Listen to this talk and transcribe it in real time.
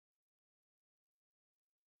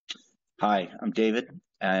Hi, I'm David,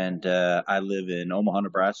 and I live in Omaha,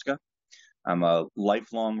 Nebraska. I'm a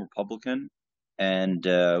lifelong Republican and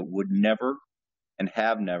would never and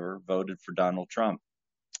have never voted for Donald Trump.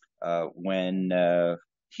 When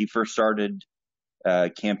he first started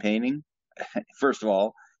campaigning, first of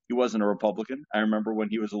all, he wasn't a Republican. I remember when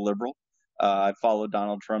he was a liberal. I followed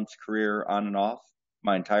Donald Trump's career on and off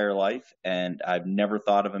my entire life, and I've never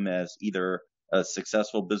thought of him as either a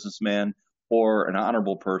successful businessman or an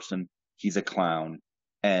honorable person. He's a clown.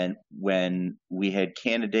 And when we had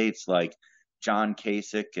candidates like John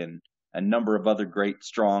Kasich and a number of other great,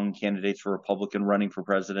 strong candidates for Republican running for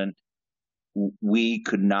president, we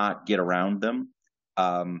could not get around them.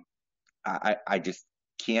 Um, I just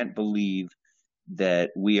can't believe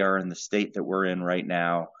that we are in the state that we're in right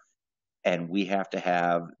now, and we have to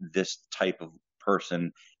have this type of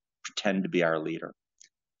person pretend to be our leader.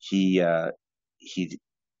 He uh, he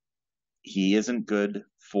he isn't good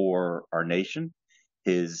for our nation.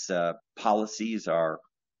 His policies are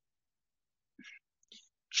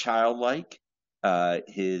childlike.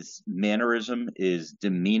 His mannerism is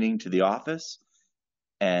demeaning to the office,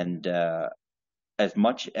 and as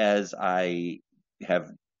much as I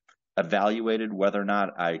have evaluated whether or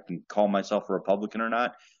not I can call myself a Republican or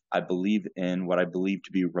not, I believe in what I believe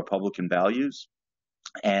to be Republican values,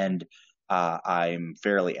 and I'm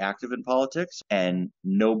fairly active in politics, and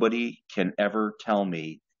nobody can ever tell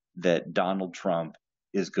me that Donald Trump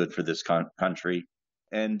is good for this country.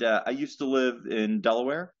 And I used to live in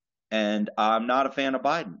Delaware, and I'm not a fan of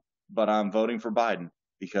Biden, but I'm voting for Biden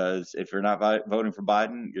because if you're not voting for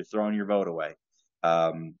Biden, you're throwing your vote away.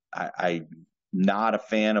 I'm not a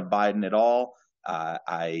fan of Biden at all.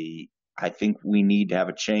 I think we need to have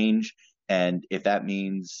a change, and if that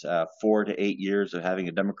means 4 to 8 years of having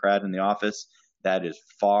a Democrat in the office, that is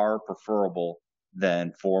far preferable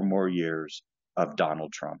than 4 more years of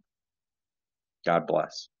Donald Trump. God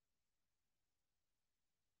bless.